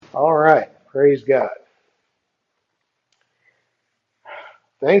All right. Praise God.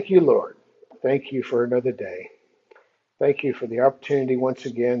 Thank you, Lord. Thank you for another day. Thank you for the opportunity once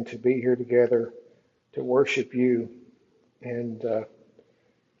again to be here together to worship you. And I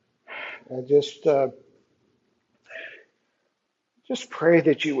just pray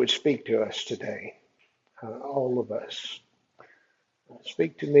that you would speak to us today, all of us.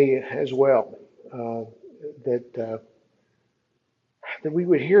 Speak to me as well. Uh, that that we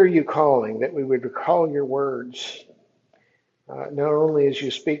would hear you calling, that we would recall your words, not only as you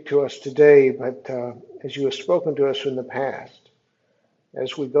speak to us today, but as you have spoken to us in the past.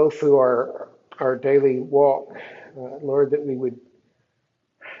 As we go through our daily walk, Lord, that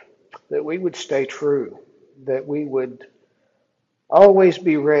we would stay true, that we would always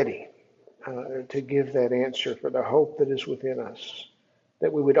be ready to give that answer for the hope that is within us,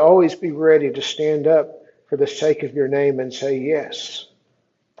 that we would always be ready to stand up for the sake of your name and say, yes,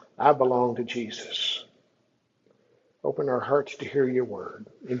 I belong to Jesus. Open our hearts to hear your word.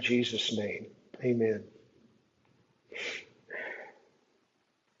 In Jesus' name, amen.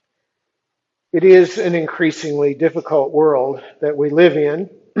 It is an increasingly difficult world that we live in.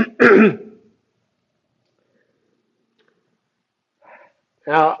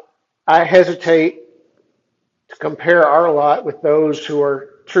 Now, I hesitate to compare our lot with those who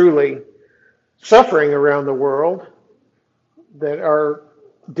are truly suffering around the world, that are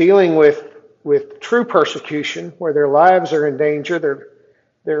dealing with true persecution, where their lives are in danger,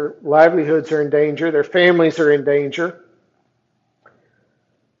 their livelihoods are in danger, their families are in danger.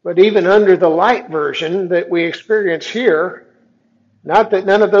 But even under the light version that we experience here, not that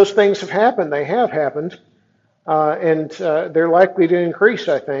none of those things have happened, they have happened, and they're likely to increase,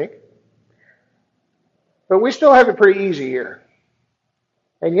 I think. But we still have it pretty easy here.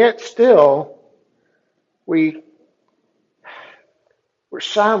 And yet still, we're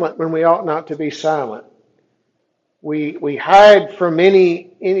silent when we ought not to be silent. We hide from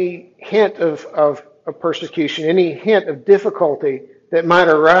any hint of persecution, any hint of difficulty that might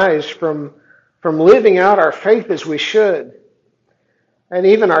arise from living out our faith as we should. And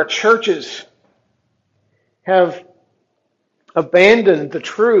even our churches have abandoned the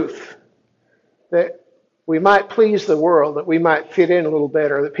truth that we might please the world, that we might fit in a little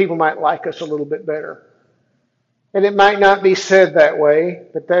better, that people might like us a little bit better. And it might not be said that way,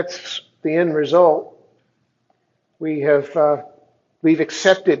 but that's the end result. We've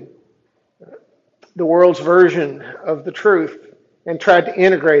accepted the world's version of the truth and tried to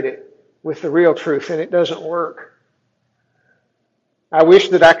integrate it with the real truth, and it doesn't work. I wish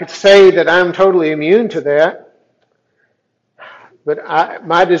that I could say that I'm totally immune to that, but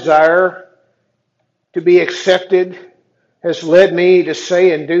my desire to be accepted has led me to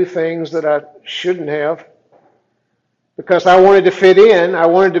say and do things that I shouldn't have, because I wanted to fit in. I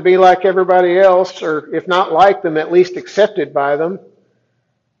wanted to be like everybody else, or if not like them, at least accepted by them.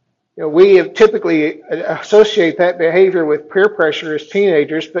 You know, we have typically associate that behavior with peer pressure as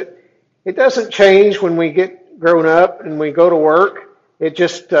teenagers, but it doesn't change when we get grown up and we go to work. It's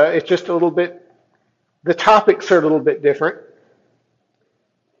just a little bit, the topics are a little bit different.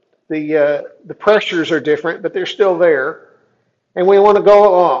 The pressures are different, but they're still there. And we want to go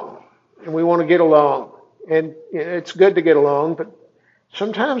along, and we want to get along. And it's good to get along, but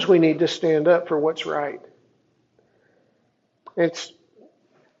sometimes we need to stand up for what's right.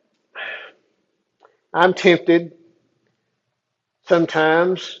 I'm tempted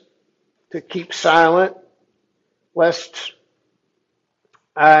sometimes to keep silent, lest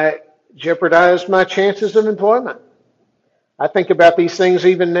I jeopardize my chances of employment. I think about these things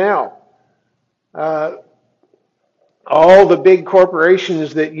even now. All the big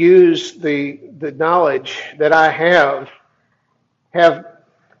corporations that use the knowledge that I have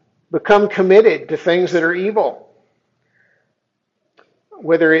become committed to things that are evil.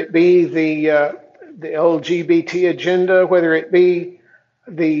 Whether it be the LGBT agenda, whether it be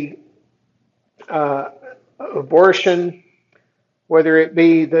the abortion, whether it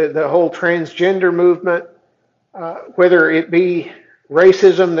be the whole transgender movement, whether it be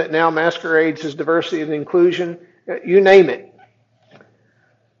racism that now masquerades as diversity and inclusion, you name it.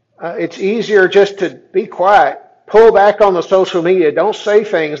 It's easier just to be quiet, pull back on the social media, don't say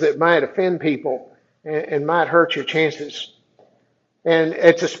things that might offend people and might hurt your chances. And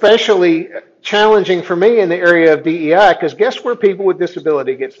it's especially challenging for me in the area of DEI, because guess where people with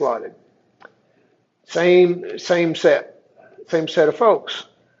disability get slotted? Same set of folks.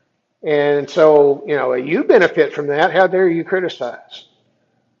 And so, you benefit from that. How dare you criticize?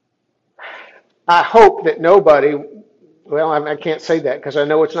 I hope that nobody, well, I can't say that because I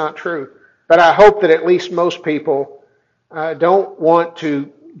know it's not true, but I hope that at least most people don't want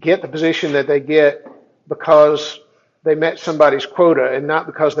to get the position that they get because they met somebody's quota and not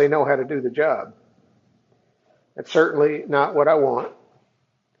because they know how to do the job. That's certainly not what I want.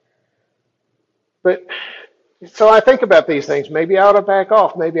 But so I think about these things. Maybe I ought to back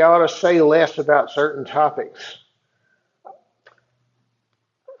off. Maybe I ought to say less about certain topics.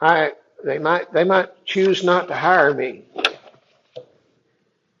 They might choose not to hire me,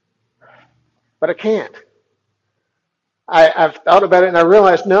 but I can't. I've thought about it and I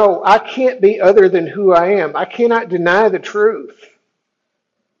realized, no, I can't be other than who I am. I cannot deny the truth.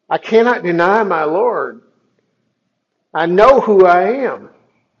 I cannot deny my Lord. I know who I am.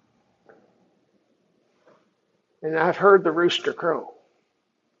 And I've heard the rooster crow.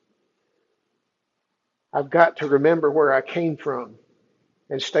 I've got to remember where I came from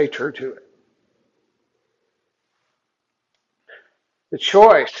and stay true to it. The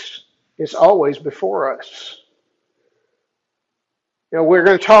choice is always before us. You know, we're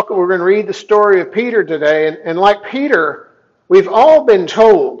going to read the story of Peter today, and like Peter, we've all been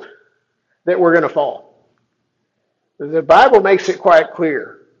told that we're going to fall. The Bible makes it quite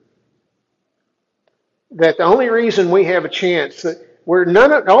clear that the only reason we have a chance, that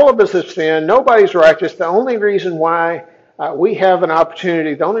all of us have sinned, nobody's righteous, the only reason why we have an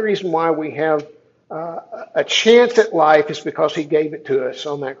opportunity, the only reason why we have a chance at life is because he gave it to us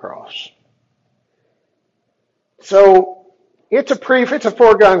on that cross. So it's a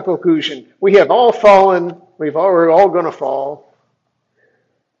foregone conclusion. We have all fallen. We're all going to fall.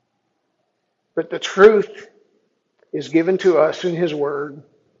 But the truth is given to us in his word.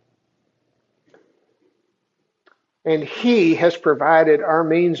 And he has provided our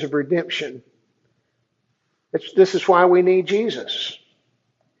means of redemption. This is why we need Jesus.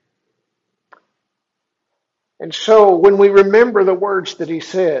 And so when we remember the words that he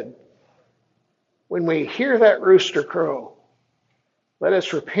said, when we hear that rooster crow, let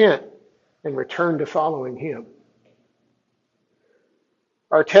us repent and return to following him.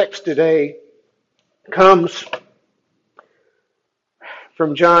 Our text today comes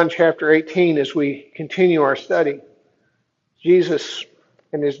from John chapter 18 as we continue our study. Jesus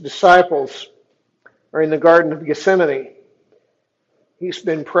and his disciples are in the Garden of Gethsemane. He's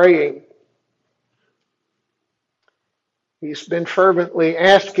been praying. He's been fervently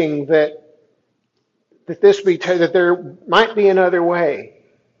asking that there might be another way,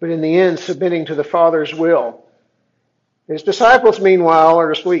 but in the end submitting to the Father's will. His disciples, meanwhile,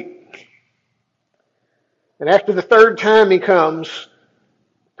 are asleep. And after the third time he comes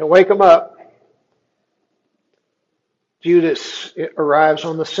to wake them up, Judas arrives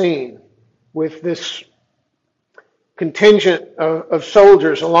on the scene with this contingent of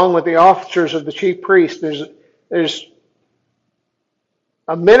soldiers along with the officers of the chief priest. There's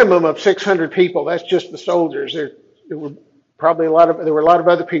a minimum of 600 people. That's just the soldiers. There were probably a lot of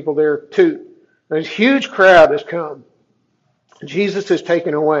other people there too. There's a huge crowd has come. Jesus is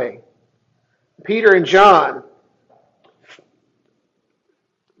taken away. Peter and John,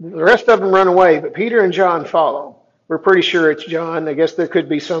 the rest of them run away, but Peter and John follow. We're pretty sure it's John. I guess there could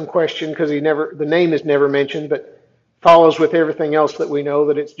be some question because the name is never mentioned, but follows with everything else that we know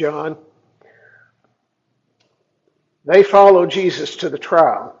that it's John. They follow Jesus to the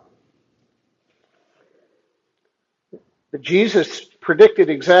trial. But Jesus predicted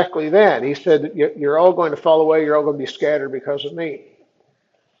exactly that. He said, you're all going to fall away, you're all going to be scattered because of me.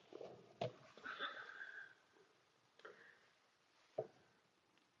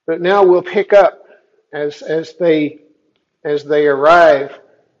 But now we'll pick up as they arrive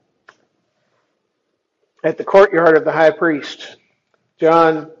at the courtyard of the high priest.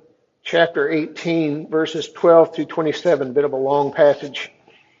 John chapter 18, verses 12 through 27, a bit of a long passage,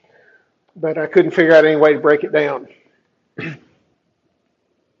 but I couldn't figure out any way to break it down.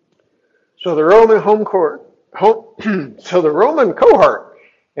 So the Roman cohort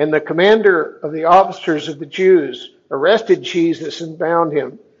and the commander of the officers of the Jews arrested Jesus and bound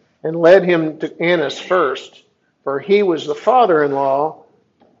him and led him to Annas first, for he was the father-in-law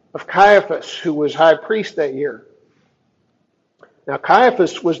of Caiaphas, who was high priest that year. Now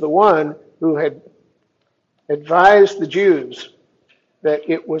Caiaphas was the one who had advised the Jews that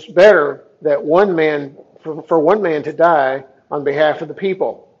it was better that for one man to die on behalf of the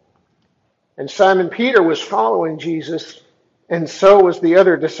people. And Simon Peter was following Jesus, and so was the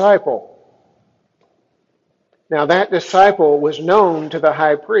other disciple. Now that disciple was known to the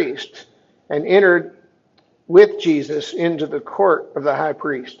high priest and entered with Jesus into the court of the high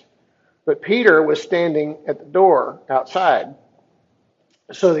priest. But Peter was standing at the door outside.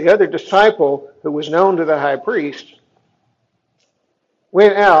 So the other disciple, who was known to the high priest,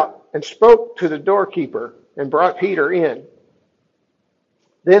 went out and spoke to the doorkeeper and brought Peter in.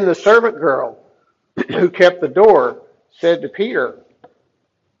 Then the servant girl who kept the door said to Peter,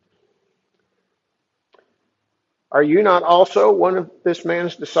 "Are you not also one of this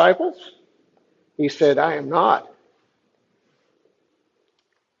man's disciples?" He said, "I am not."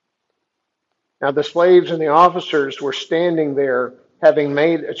 Now the slaves and the officers were standing there, having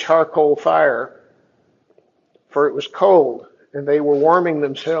made a charcoal fire, for it was cold, and they were warming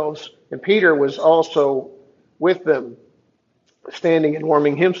themselves, and Peter was also with them, standing and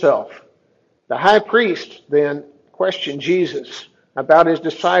warming himself. The high priest then questioned Jesus about his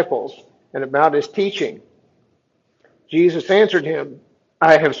disciples and about his teaching. Jesus answered him,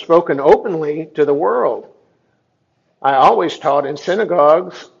 "I have spoken openly to the world. I always taught in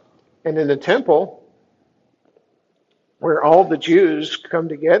synagogues and in the temple, where all the Jews come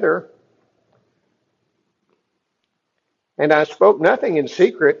together. And I spoke nothing in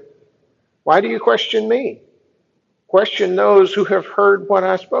secret. Why do you question me? Question those who have heard what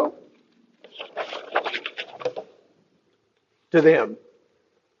I spoke to them.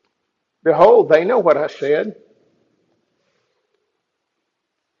 Behold, they know what I said."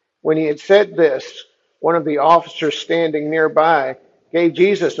 When he had said this, one of the officers standing nearby gave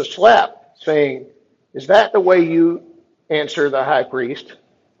Jesus a slap, saying, "Is that the way you answer the high priest?"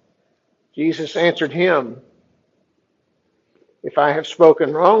 Jesus answered him, "If I have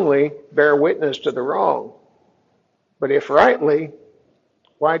spoken wrongly, bear witness to the wrong. But if rightly,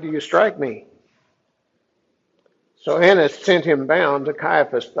 why do you strike me?" So Annas sent him bound to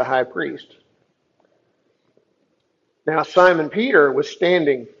Caiaphas the high priest. Now Simon Peter was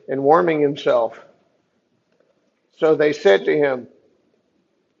standing and warming himself. So they said to him,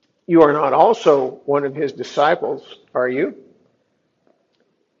 "You are not also one of his disciples, are you?"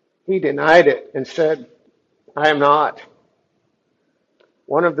 He denied it and said, "I am not."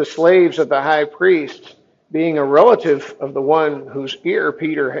 One of the slaves of the high priest, being a relative of the one whose ear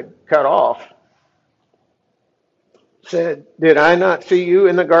Peter had cut off, said, "Did I not see you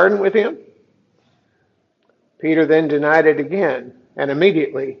in the garden with him?" Peter then denied it again, and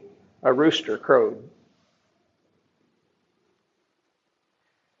immediately a rooster crowed.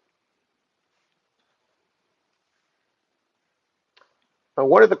 Now,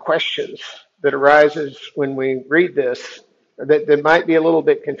 one of the questions that arises when we read this that might be a little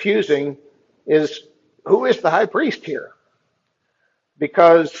bit confusing is, who is the high priest here?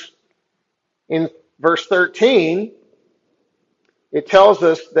 Because in verse 13, it tells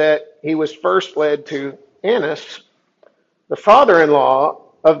us that he was first led to Annas, the father-in-law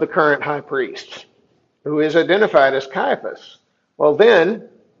of the current high priest, who is identified as Caiaphas. Well, then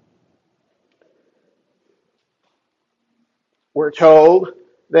we're told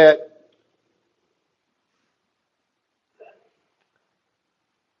that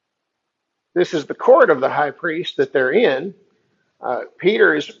this is the court of the high priest that they're in.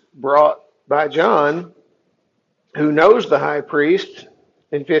 Peter is brought by John, who knows the high priest,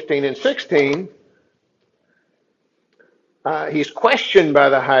 in 15 and 16. He's questioned by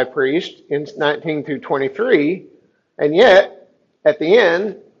the high priest in 19 through 23, and yet, at the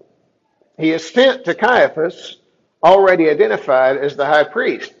end, he is sent to Caiaphas, already identified as the high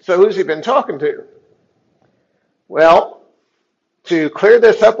priest. So who's he been talking to? Well, to clear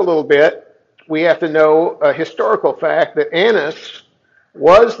this up a little bit, we have to know a historical fact that Annas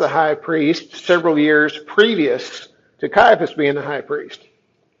was the high priest several years previous to Caiaphas being the high priest.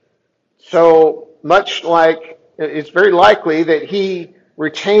 So much like it's very likely that he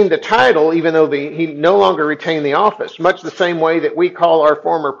retained the title even though he no longer retained the office, much the same way that we call our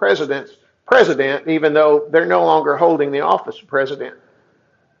former presidents president even though they're no longer holding the office of president.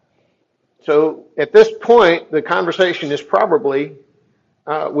 So at this point, the conversation is probably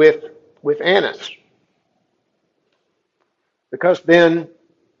with Annas, because then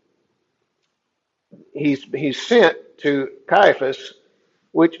he's sent to Caiaphas,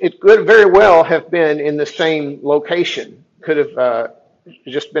 which it could very well have been in the same location. Could have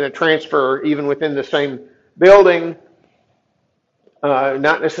just been a transfer even within the same building,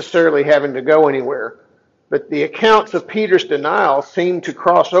 not necessarily having to go anywhere. But the accounts of Peter's denial seem to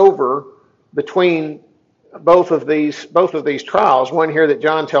cross over between both of these trials. One here that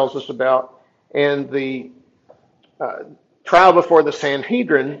John tells us about, and the trial before the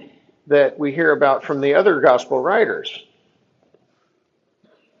Sanhedrin that we hear about from the other gospel writers.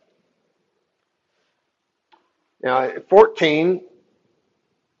 Now, at 14,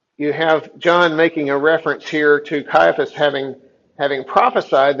 you have John making a reference here to Caiaphas having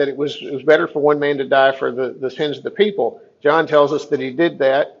prophesied that it was better for one man to die for the sins of the people. John tells us that he did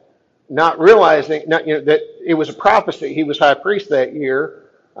that, not realizing that it was a prophecy. He was high priest that year,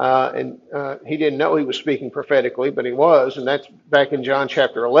 and he didn't know he was speaking prophetically, but he was, and that's back in John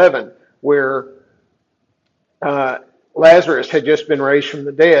chapter 11, where Lazarus had just been raised from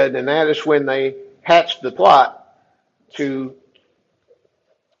the dead, and that is when they hatched the plot to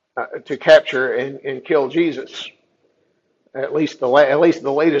capture and kill Jesus. At least the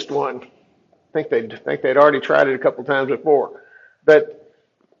latest one. I think they'd already tried it a couple times before. But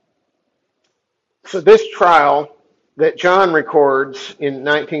so this trial that John records in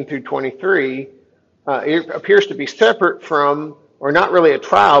 19 through 23, it appears to be separate from, or not really a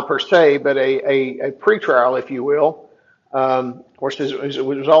trial per se, but a pre-trial, if you will. Of course, it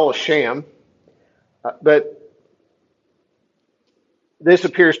was all a sham. But this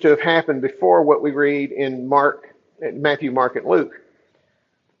appears to have happened before what we read in Matthew, Mark, and Luke,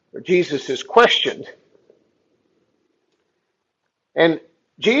 where Jesus is questioned. And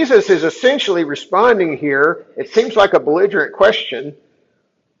Jesus is essentially responding here. It seems like a belligerent question,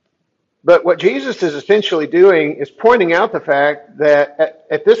 but what Jesus is essentially doing is pointing out the fact that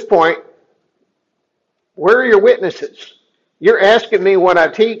at this point, where are your witnesses? You're asking me what I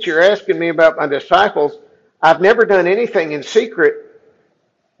teach. You're asking me about my disciples. I've never done anything in secret.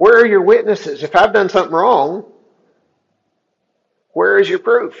 Where are your witnesses? If I've done something wrong, where is your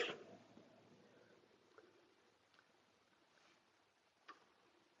proof?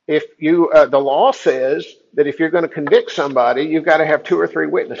 If the law says that if you're going to convict somebody, you've got to have 2 or 3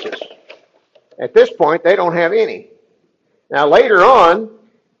 witnesses. At this point, they don't have any. Now, later on,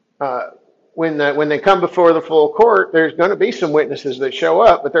 when they come before the full court, there's going to be some witnesses that show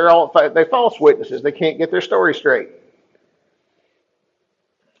up, but they're false witnesses. They can't get their story straight.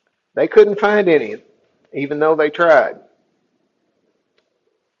 They couldn't find any, even though they tried.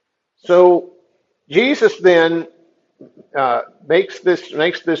 So Jesus then makes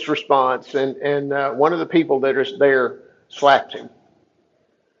this response, and one of the people that is there slapped him.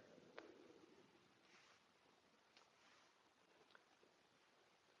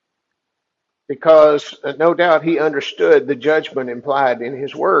 Because no doubt he understood the judgment implied in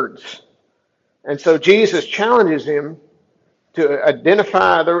his words. And so Jesus challenges him to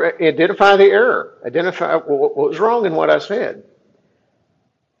identify the error, identify what was wrong in what I said.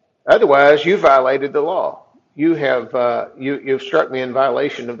 Otherwise, you violated the law. You've struck me in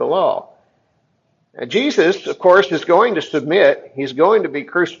violation of the law. And Jesus, of course, is going to submit. He's going to be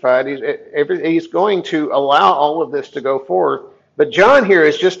crucified. He's going to allow all of this to go forth. But John here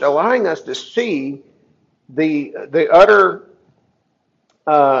is just allowing us to see the utter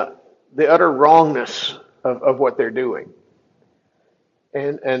wrongness of what they're doing.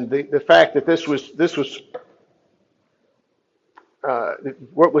 And the fact that this was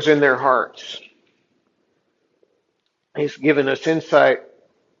what was in their hearts. He's given us insight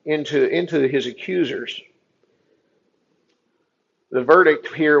into his accusers. The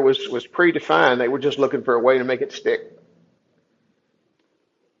verdict here was predefined. They were just looking for a way to make it stick.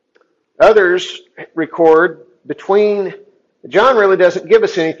 Others record John really doesn't give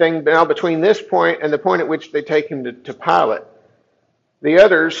us anything now between this point and the point at which they take him to Pilate. The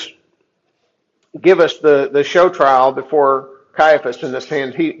others give us the show trial before Caiaphas in the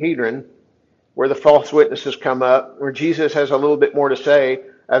Sanhedrin, where the false witnesses come up, where Jesus has a little bit more to say,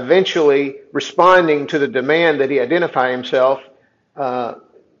 eventually responding to the demand that he identify himself, that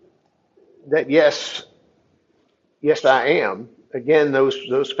yes, I am. Again,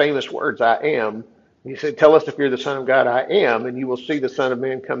 those famous words, I am. He said, tell us if you're the Son of God, I am, and you will see the Son of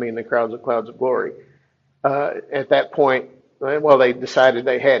Man coming in the clouds of glory. At that point, well, they decided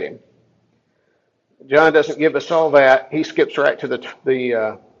they had him. John doesn't give us all that. He skips right to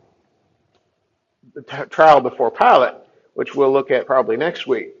the trial before Pilate, which we'll look at probably next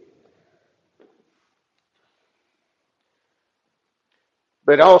week.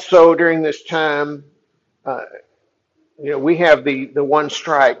 But also during this time, we have the one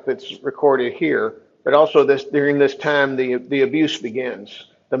strike that's recorded here, but also during this time the abuse begins,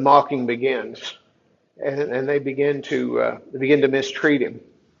 the mocking begins, and they begin to mistreat him.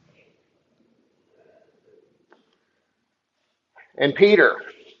 And Peter,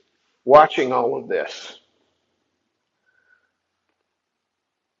 watching all of this,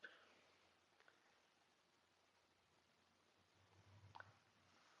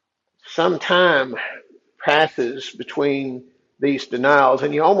 some time passes between these denials,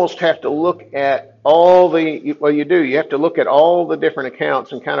 and you almost have to look at you have to look at all the different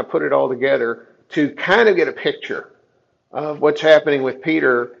accounts and kind of put it all together to kind of get a picture of what's happening with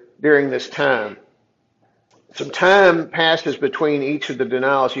Peter during this time. Some time passes between each of the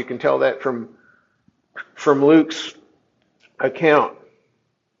denials. You can tell that from Luke's account.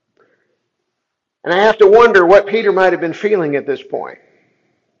 And I have to wonder what Peter might have been feeling at this point.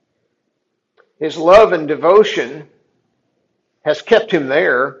 His love and devotion has kept him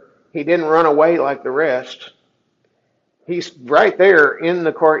there. He didn't run away like the rest. He's right there in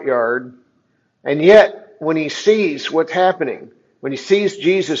the courtyard. And yet, when he sees what's happening, when he sees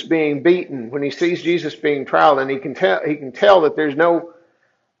Jesus being beaten, when he sees Jesus being trialed, and he can tell that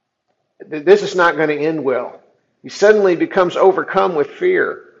that this is not going to end well. He suddenly becomes overcome with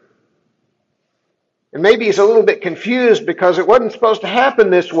fear. And maybe he's a little bit confused because it wasn't supposed to happen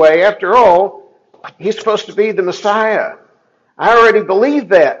this way. After all, he's supposed to be the Messiah. I already believe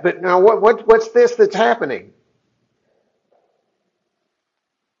that, but now what's this that's happening?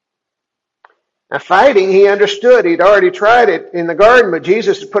 Now, fighting, he understood. He'd already tried it in the garden, but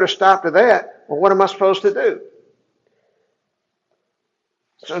Jesus had put a stop to that. Well, what am I supposed to do?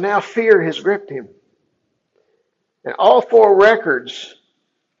 So now fear has gripped him. And all four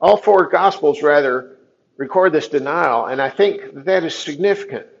Gospels rather, record this denial, and I think that is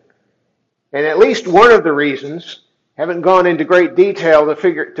significant. And at least one of the reasons, haven't gone into great detail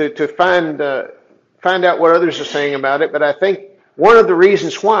to find out what others are saying about it, but I think one of the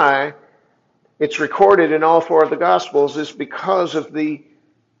reasons why it's recorded in all four of the Gospels is because of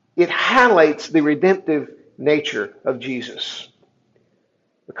it highlights the redemptive nature of Jesus.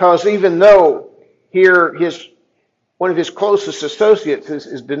 Because even though here one of his closest associates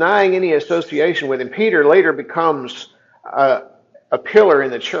is denying any association with him, Peter later becomes a pillar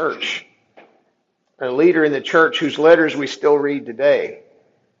in the church, a leader in the church whose letters we still read today.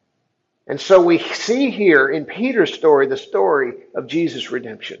 And so we see here in Peter's story the story of Jesus'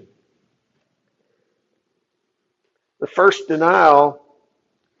 redemption. The first denial,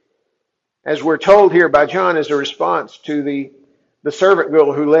 as we're told here by John, is a response to the servant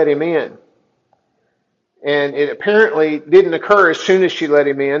girl who let him in. And it apparently didn't occur as soon as she let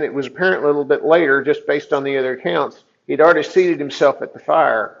him in. It was apparently a little bit later, just based on the other accounts. He'd already seated himself at the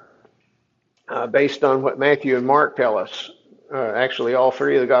fire, based on what Matthew and Mark tell us. Actually, all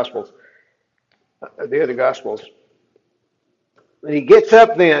three of the Gospels, the other Gospels. And he gets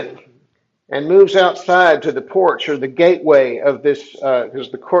up then and moves outside to the porch or the gateway of this,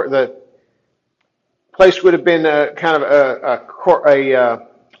 because the place would have been kind of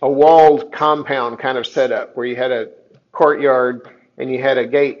a walled compound kind of setup where you had a courtyard and you had a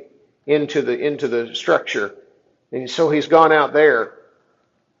gate into the structure. And so he's gone out there.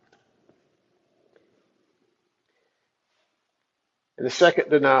 And the second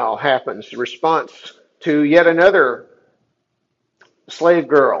denial happens, the response to yet another slave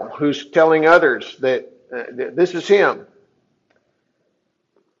girl who's telling others that this is him.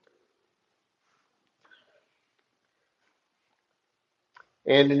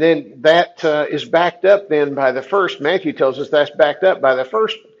 And then that is backed up then by the first, Matthew tells us that's backed up by the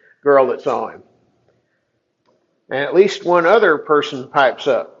first girl that saw him. And at least one other person pipes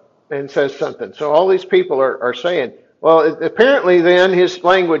up and says something. So all these people are saying, well, apparently then his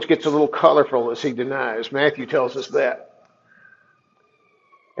language gets a little colorful as he denies. Matthew tells us that.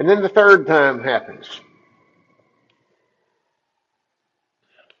 And then the third time happens.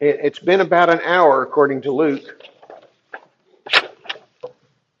 It's been about an hour, according to Luke.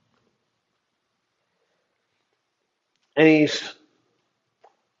 And he's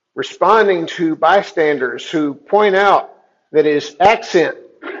responding to bystanders who point out that his accent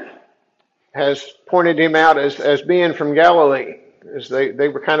has pointed him out as being from Galilee. As they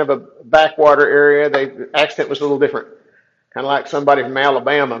were kind of a backwater area. The accent was a little different. Kind of like somebody from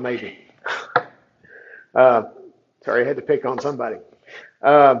Alabama, maybe. Sorry, I had to pick on somebody.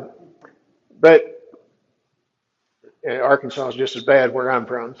 But Arkansas is just as bad where I'm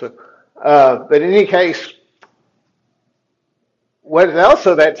from. So, but in any case, what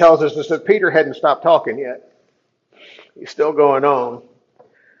also that tells us is that Peter hadn't stopped talking yet. He's still going on.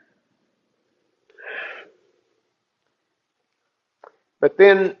 But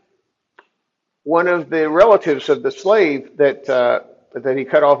then one of the relatives of the slave that he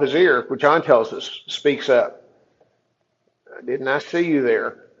cut off his ear, which John tells us, speaks up. Didn't I see you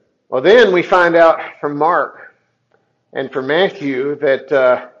there? Well, then we find out from Mark and from Matthew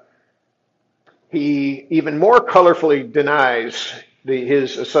that he even more colorfully denies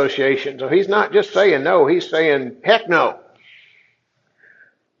his association. So he's not just saying no, he's saying heck no.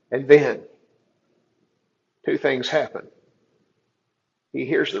 And then two things happen. He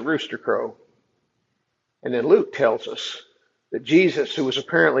hears the rooster crow. And then Luke tells us that Jesus, who was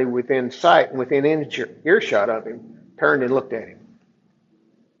apparently within sight and within earshot of him, turned and looked at him.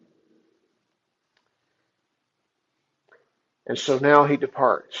 And so now he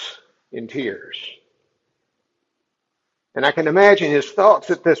departs in tears. And I can imagine his thoughts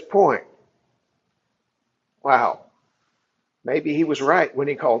at this point. Wow, maybe he was right when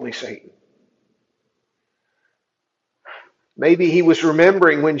he called me Satan. Maybe he was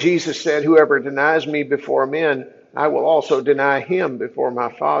remembering when Jesus said, "Whoever denies me before men, I will also deny him before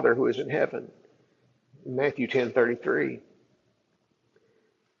my Father who is in heaven." In Matthew 10:33.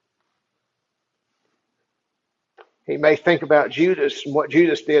 He may think about Judas and what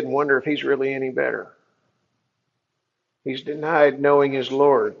Judas did and wonder if he's really any better. He's denied knowing his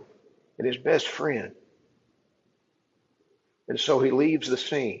Lord and his best friend. And so he leaves the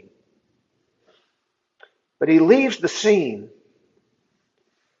scene. But he leaves the scene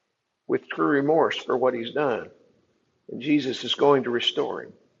with true remorse for what he's done. And Jesus is going to restore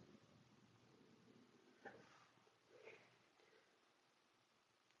him.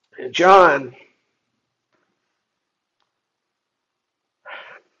 And John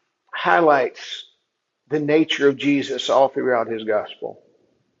highlights the nature of Jesus all throughout his gospel.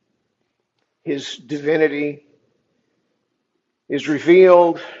 His divinity is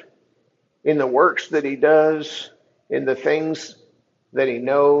revealed in the works that he does, in the things that he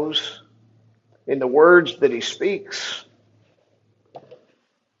knows, in the words that he speaks.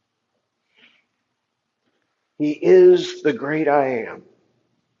 He is the great I am.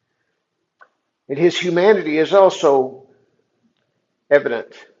 And his humanity is also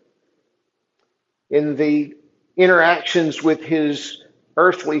evident in the interactions with his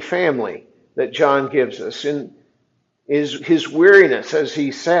earthly family that John gives us, in his weariness as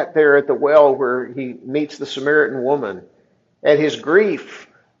he sat there at the well where he meets the Samaritan woman, at his grief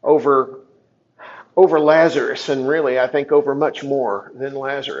over Lazarus, and really I think over much more than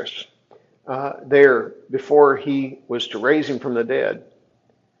Lazarus, there before he was to raise him from the dead.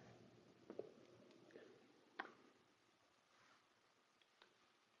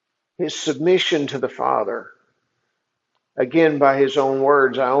 His submission to the Father, again by his own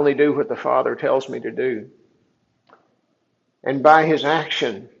words, "I only do what the Father tells me to do." And by his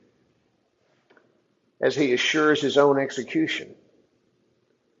action, as he assures his own execution.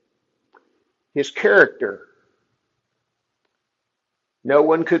 His character, no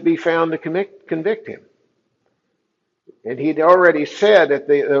one could be found to convict him. And he'd already said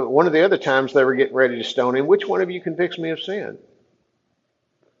at one of the other times they were getting ready to stone him, "Which one of you convicts me of sin?"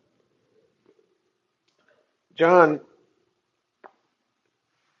 John,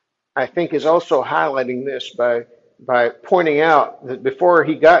 I think, is also highlighting this by pointing out that before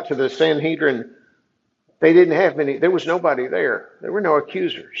he got to the Sanhedrin, they didn't have many, there was nobody there. There were no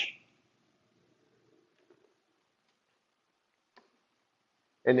accusers.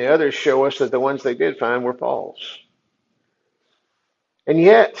 And the others show us that the ones they did find were false. And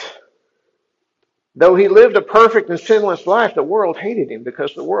yet, though he lived a perfect and sinless life, the world hated him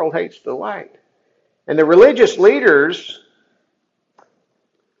because the world hates the light. And the religious leaders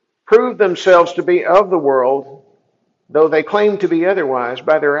proved themselves to be of the world, though they claimed to be otherwise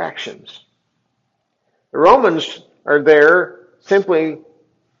by their actions. The Romans are there simply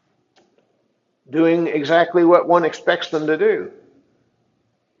doing exactly what one expects them to do.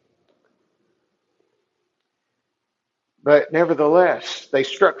 But nevertheless, they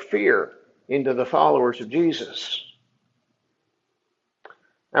struck fear into the followers of Jesus.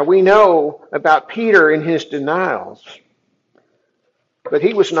 Now we know about Peter and his denials, but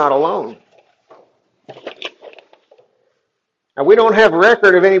he was not alone. Now we don't have a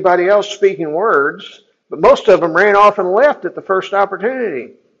record of anybody else speaking words, but most of them ran off and left at the first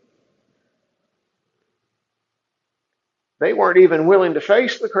opportunity. They weren't even willing to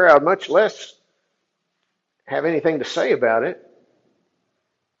face the crowd, much less have anything to say about it.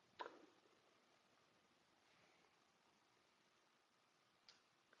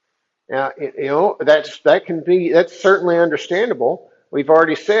 Now, that's certainly understandable. We've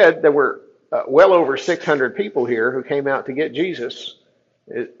already said there were well over 600 people here who came out to get Jesus.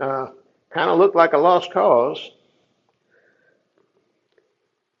 It kind of looked like a lost cause.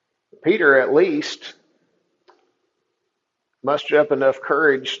 Peter, at least, mustered up enough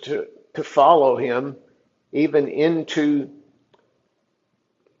courage to follow him, even into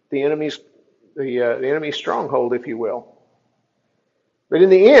the enemy's stronghold, if you will. But in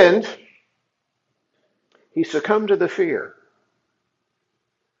the end, he succumbed to the fear.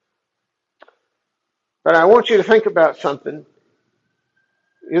 But I want you to think about something.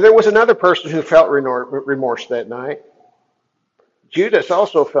 There was another person who felt remorse that night. Judas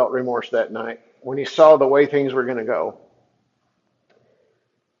also felt remorse that night when he saw the way things were going to go.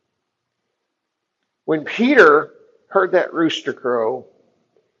 When Peter heard that rooster crow,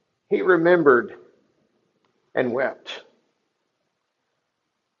 he remembered and wept.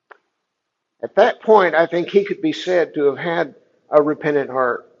 At that point, I think he could be said to have had a repentant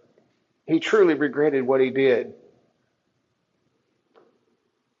heart. He truly regretted what he did.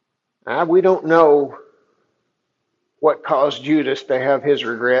 We don't know what caused Judas to have his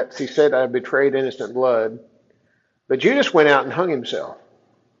regrets. He said, I betrayed innocent blood. But Judas went out and hung himself.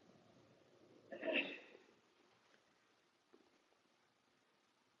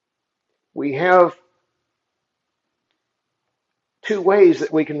 We have two ways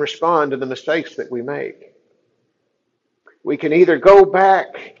that we can respond to the mistakes that we make. We can either go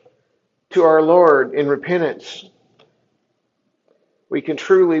back to our Lord in repentance. We can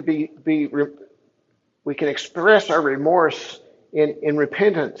truly we can express our remorse in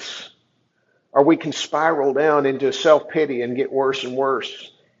repentance, or we can spiral down into self-pity and get worse and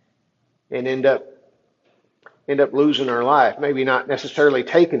worse and end up losing our life. Maybe not necessarily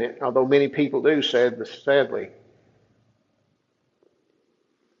taking it, although many people do, sadly.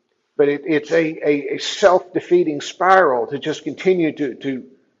 But it's a self-defeating spiral to just continue to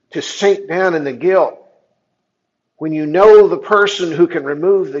sink down in the guilt when you know the person who can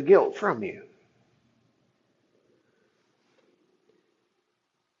remove the guilt from you.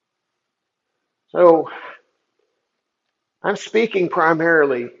 So I'm speaking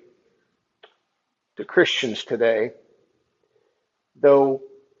primarily to Christians today, though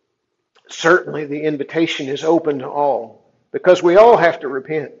certainly the invitation is open to all, because we all have to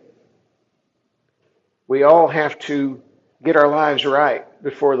repent. We all have to get our lives right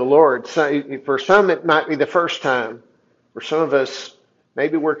before the Lord. So for some, it might be the first time. For some of us,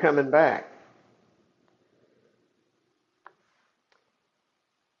 maybe we're coming back.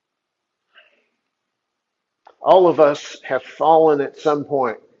 All of us have fallen at some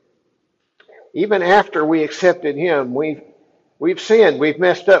point. Even after we accepted Him, we've sinned. We've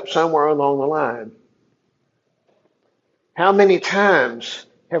messed up somewhere along the line. How many times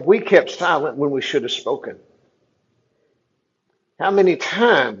have we kept silent when we should have spoken? How many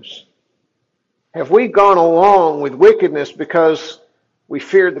times have we gone along with wickedness because we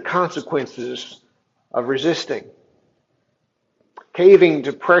feared the consequences of resisting? Caving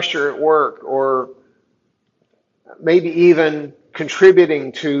to pressure at work, or maybe even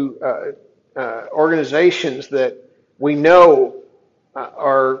contributing to organizations that we know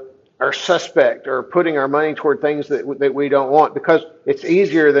are suspect, or putting our money toward things that we don't want because it's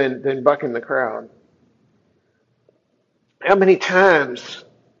easier than bucking the crowd. How many times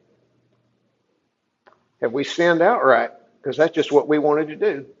have we sinned outright because that's just what we wanted to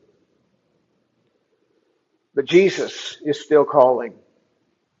do? But Jesus is still calling.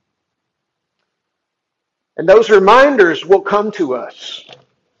 And those reminders will come to us.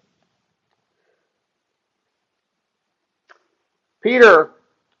 Peter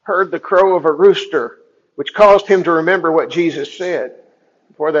heard the crow of a rooster, which caused him to remember what Jesus said.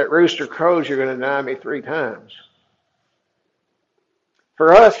 Before that rooster crows, you're going to deny me 3 times.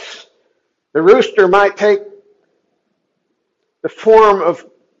 For us, the rooster might take the form of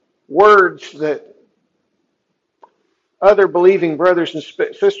words that other believing brothers and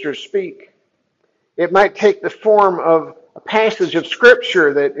sisters speak. It might take the form of a passage of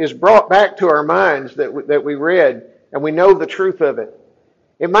Scripture that is brought back to our minds that we read, and we know the truth of it.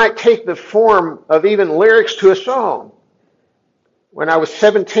 It might take the form of even lyrics to a song. When I was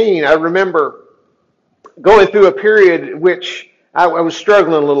 17, I remember going through a period in which I was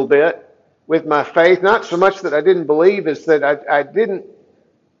struggling a little bit with my faith. Not so much that I didn't believe, as that I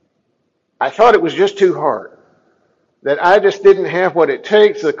thought it was just too hard. That I just didn't have what it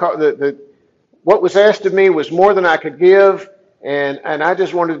takes. What was asked of me was more than I could give, and I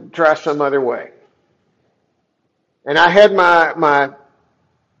just wanted to try some other way. And I had my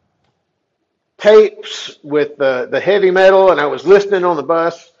tapes with the heavy metal, and I was listening on the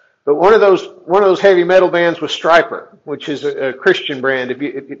bus. But one of those heavy metal bands was Stryper, which is a Christian band.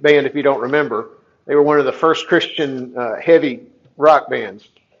 If you don't remember, they were one of the first Christian heavy rock bands,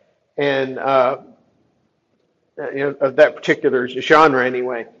 and of that particular genre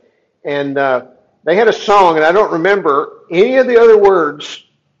anyway. And they had a song, and I don't remember any of the other words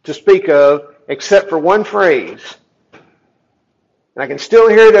to speak of except for one phrase. And I can still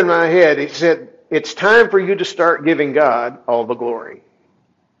hear it in my head. It said, "It's time for you to start giving God all the glory."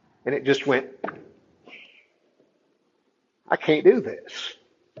 And it just went, I can't do this.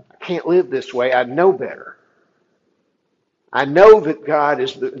 I can't live this way. I know better. I know that God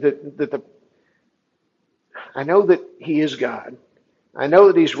is I know that He is God. I know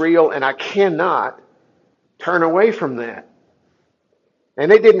that He's real, and I cannot turn away from that.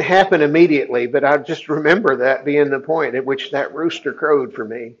 And it didn't happen immediately, but I just remember that being the point at which that rooster crowed for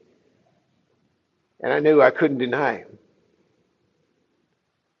me. And I knew I couldn't deny Him.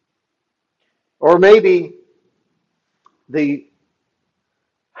 Or maybe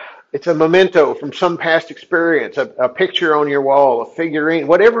it's a memento from some past experience, a picture on your wall, a figurine,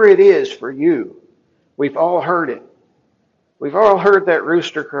 whatever it is for you. We've all heard it. We've all heard that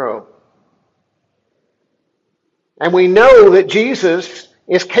rooster crow. And we know that Jesus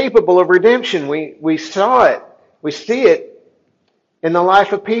is capable of redemption. We saw it. We see it in the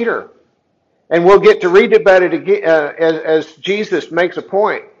life of Peter. And we'll get to read about it again as Jesus makes a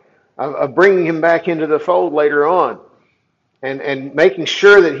point of bringing him back into the fold later on. And making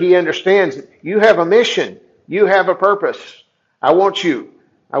sure that he understands that you have a mission. You have a purpose. I want you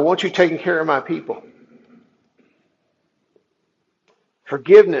taking care of my people.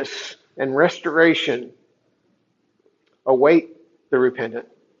 Forgiveness and restoration await the repentant.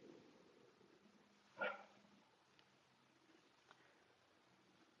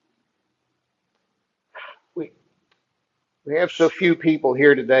 We have so few people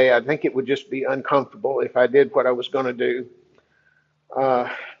here today, I think it would just be uncomfortable if I did what I was going to do.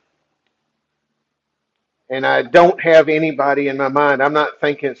 And I don't have anybody in my mind. I'm not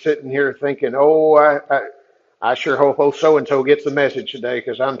sitting here thinking, oh, I sure hope so-and-so gets the message today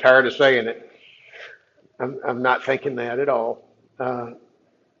because I'm tired of saying it. I'm not thinking that at all. But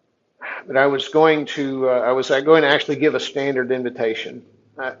I was going to actually give a standard invitation.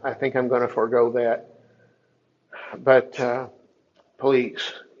 I think I'm going to forego that. But please,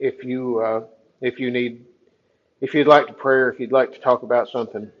 if you'd like to pray, or if you'd like to talk about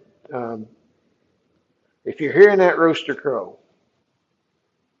something, if you're hearing that rooster crow,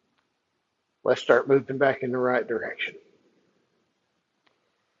 let's start moving back in the right direction.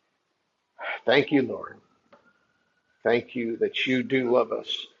 Thank you, Lord. Thank you that you do love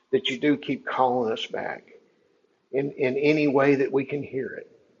us, that you do keep calling us back in any way that we can hear it.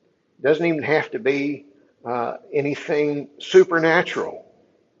 It doesn't even have to be anything supernatural.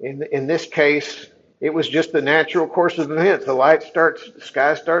 In this case, it was just the natural course of events. The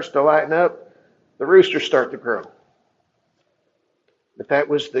sky starts to lighten up, the roosters start to crow. But that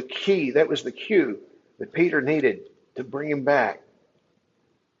was the key, that was the cue that Peter needed to bring him back.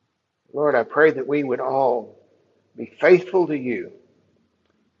 Lord, I pray that we would all be faithful to you,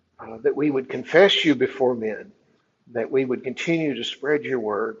 that we would confess you before men, that we would continue to spread your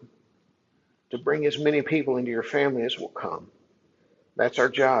word, to bring as many people into your family as will come. That's our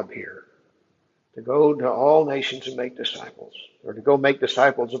job here, to go to all nations and make disciples, or to go make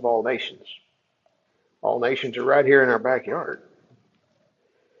disciples of all nations. All nations are right here in our backyard.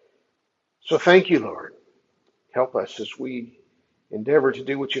 So thank you, Lord. Help us as we endeavor to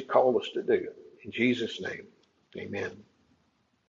do what you've called us to do. In Jesus' name, amen.